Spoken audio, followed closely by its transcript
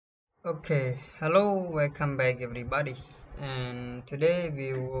Okay, hello, welcome back everybody. And today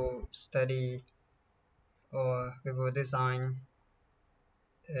we will study or we will design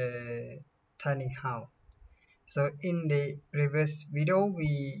a tiny house. So in the previous video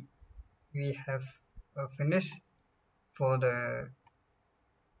we have finished for the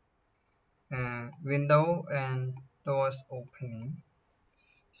window and doors opening.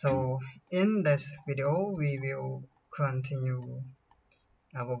 So in this video we will continue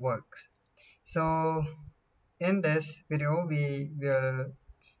our work. So in this video we will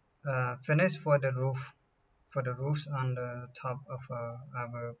finish for the roofs on the top of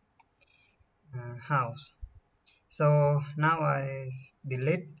our house. So now I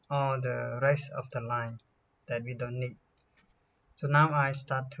delete all the rest of the line that we don't need. So now I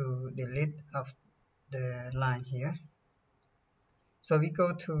start to delete of the line here. So we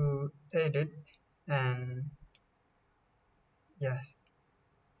go to edit and yes,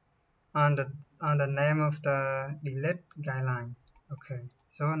 on the name of the delete guideline. Okay,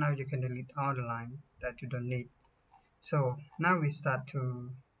 so now you can delete all the line that you don't need. So now we start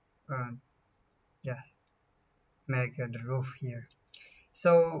to uh, yeah make the roof here.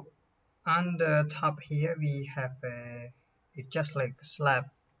 So on the top here we have it's just like a slab.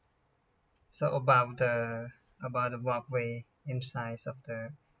 So about the walkway inside of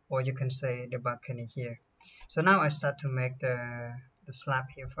the, or you can say the balcony here. So now I start to make the slab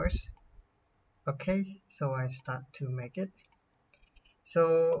here first. Okay, so I start to make it.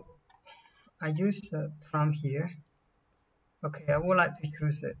 So I use from here. Okay, I would like to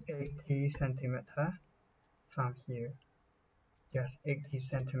choose 80 centimeter from here. Just 80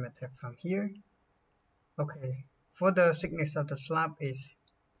 centimeter from here. Okay, for the thickness of the slab is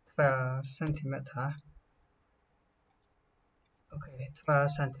 12 centimeter. Okay,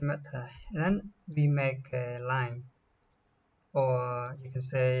 12 centimeter. And then we make a line, or you can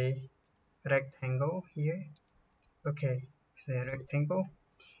say rectangle here. Okay, say rectangle.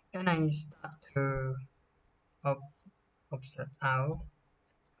 And I start to offset out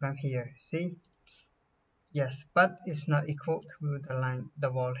from here. See? Yes, but it's not equal to the line,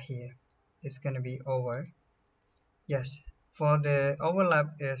 the wall here. It's gonna be over. Yes, for the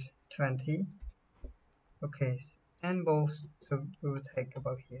overlap is 20. Okay, and both so we will take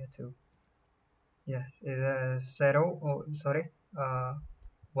about here too. Yes, it's a 0, oh sorry,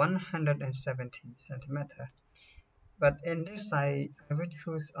 170 centimeter. But in this I will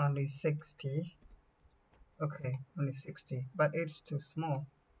choose only 60. Okay, only 60, but it's too small.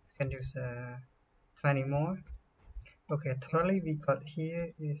 You can use 20 more. Okay, totally we got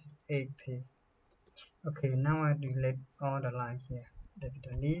here is 80. Okay, now I delete all the line here that we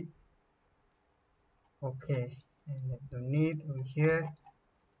don't need. Okay, and that we don't need over here.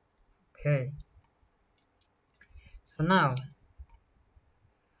 Okay, so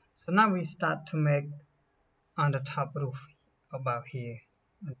now we start to make on the top roof about here,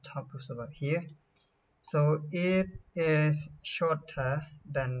 on top roof about here. So it is shorter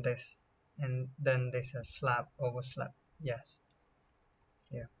than this, and then there's a slab over slab. Yes,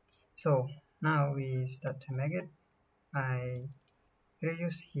 here. So now we start to make it. I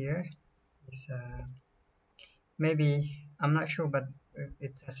reuse here is maybe I'm not sure, but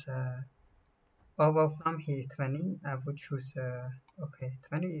it has a over from here 20. I would choose okay,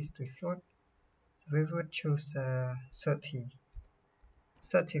 20 is too short, so we would choose 30.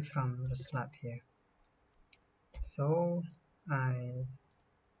 30 from the slab here. So I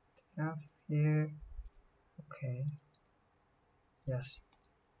have here. Okay, yes,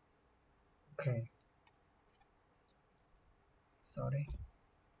 okay, sorry,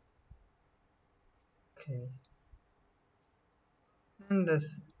 okay, and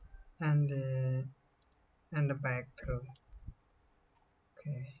this and the back too.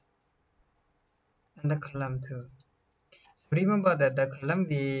 Okay, and the column too. Remember that the column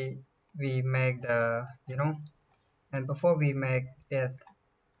we make the, you know, and before we make it,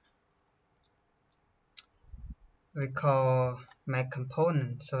 we call make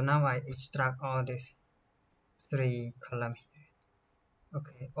component. So now I extract all these three column here.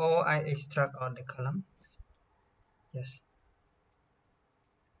 Okay, or I extract all the column. Yes.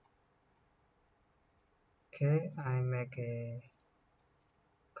 Okay, I make a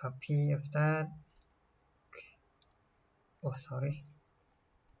copy of that. Okay. Oh, sorry.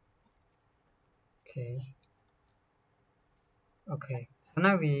 Okay. Okay. So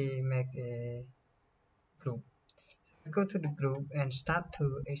now we make a group. So we go to the group and start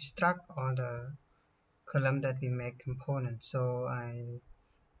to extract all the column that we make component. So I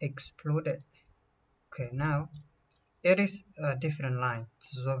exclude it. Okay, now it is a different line,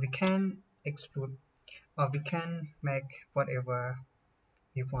 so we can exclude or we can make whatever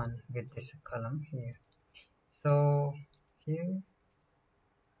we want with this column here. So here,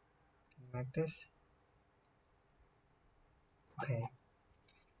 make this. Okay.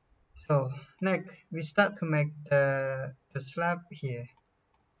 So next, we start to make the slab here.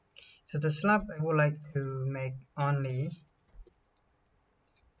 So the slab I would like to make only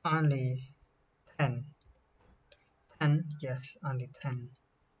 10. 10, yes, only 10.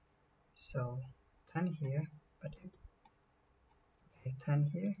 So 10 here, but okay, 10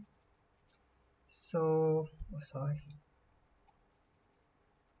 here. So oh, sorry,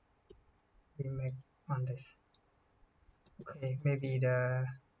 we make on this. Okay, maybe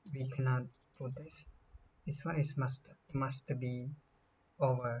we cannot put this. This one is must be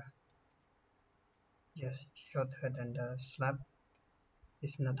over, just shorter than the slab.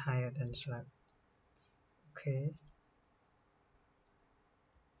 It's not higher than slab. Okay,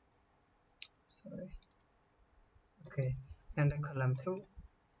 sorry. Okay, and the column 2.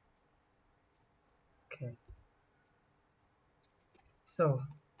 Okay, so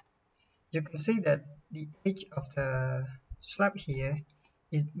you can see that the edge of the slab here,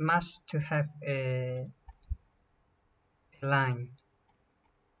 it must to have a line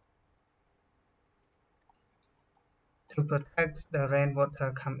to protect the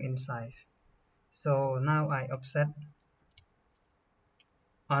rainwater come inside. So now I offset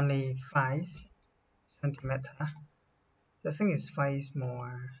only 5 centimeter. The thing is 5 is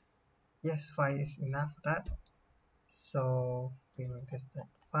more. Yes, 5 is enough for that. So we will test that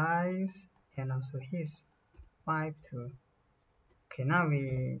 5, and also here 5 too. Okay, now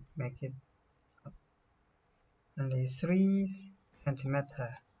we make it only 3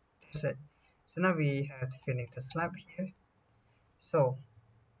 centimeter. That's it. So now we have finished the slab here.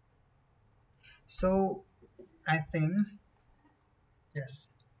 So I think yes,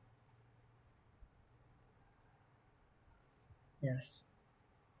 yes.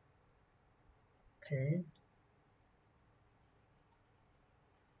 Okay,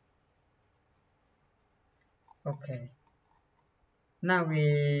 okay. Now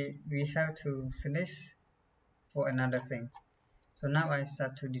we have to finish for another thing. So now I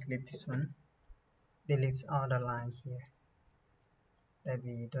start to delete this one. Delete all the line here that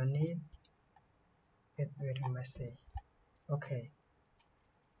we don't need. It very messy. Okay.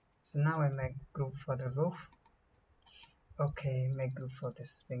 So now I make group for the roof. Okay, make group for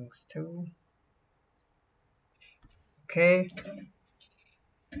these things too. Okay.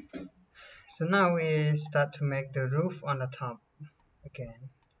 So now we start to make the roof on the top again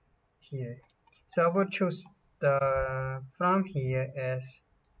here. So I will choose the from here as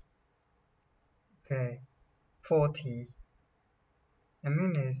okay 40. I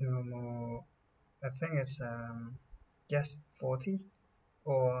mean it's more. I think it's just 40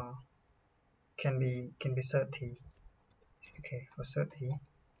 or can be 30. Okay, for 30.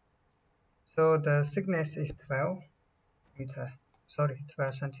 So the thickness is 12 meter. Sorry,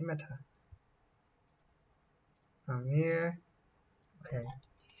 12 centimeter from here. Okay,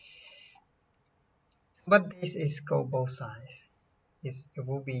 but this is go both sides. It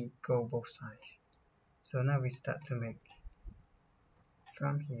will be go both sides. So now we start to make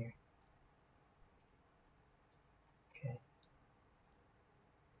from here. Okay,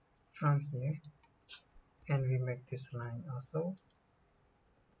 from here, and we make this line also.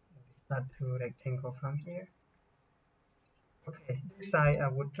 And we start to rectangle from here. Okay, this side I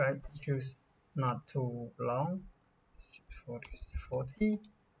would try to choose not too long. For this 40,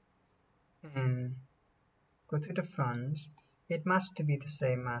 and go to the front. It must be the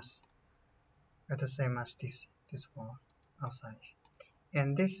same as this wall outside,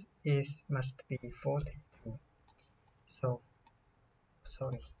 and this is must be 42. So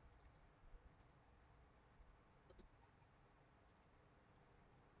sorry.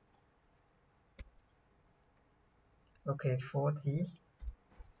 Okay, 40.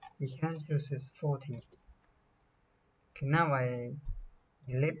 We can choose this 40. Okay, now I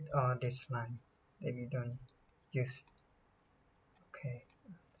delete all this line that we don't use. Okay,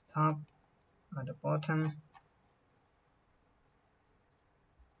 top at the bottom.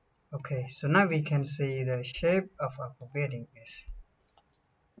 Okay, so now we can see the shape of our building is.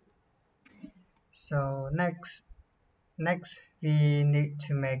 So next we need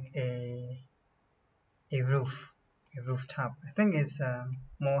to make a rooftop. I think it's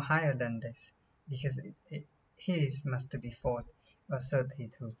more higher than this because his must be 4 or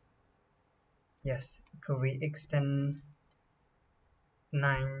 32. Yes, could we extend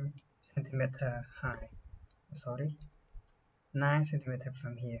 9 centimeter high? Sorry, 9 centimeter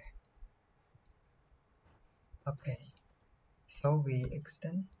from here. Okay, so we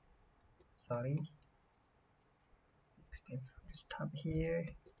extend. Sorry, stop here,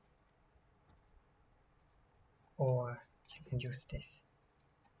 or you can use this.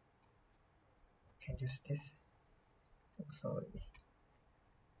 Oh, sorry,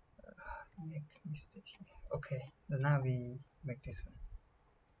 make mistake here. Okay, so now we make this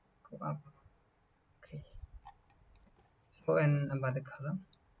one go up. Okay, so and about the column,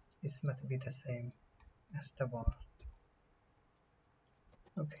 it must be the same as the wall.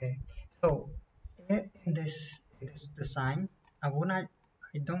 Okay, so in this design, I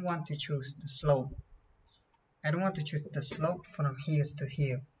don't want to choose the slope. I don't want to choose the slope from here to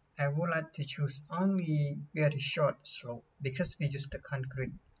here. I would like to choose only very short slope because we use the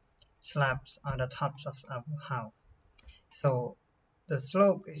concrete slabs on the tops of our house. So the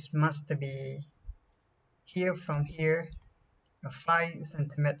slope is must be here from here 5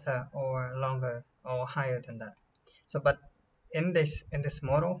 centimeter or longer or higher than that. So but in this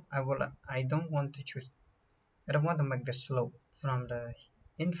model I don't want to choose, I don't want to make the slope from the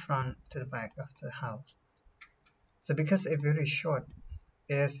in front to the back of the house. So because it's very short,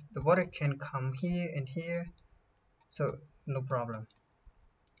 is the water can come here and here, so no problem.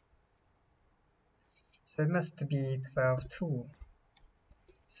 So it must be 12 too.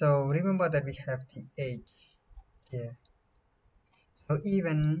 So remember that we have the edge here.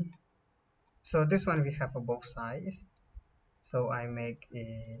 So this one we have on both sides. So I make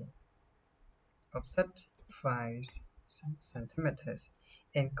a offset 5 centimeters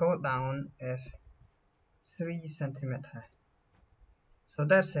and go down as 3 centimeters. So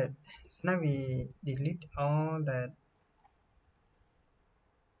that's it. Now we delete all that.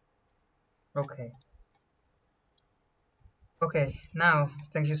 Okay. Okay, now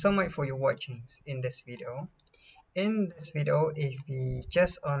thank you so much for your watching in this video. In this video, if we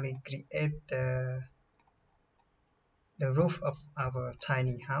just only create the roof of our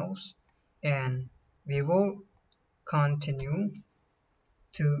tiny house, and we will continue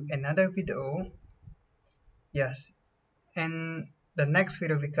to another video. Yes, and the next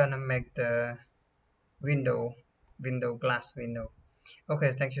video we're gonna make the glass window.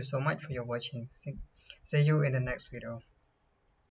 Okay, thank you so much for your watching. See you in the next video.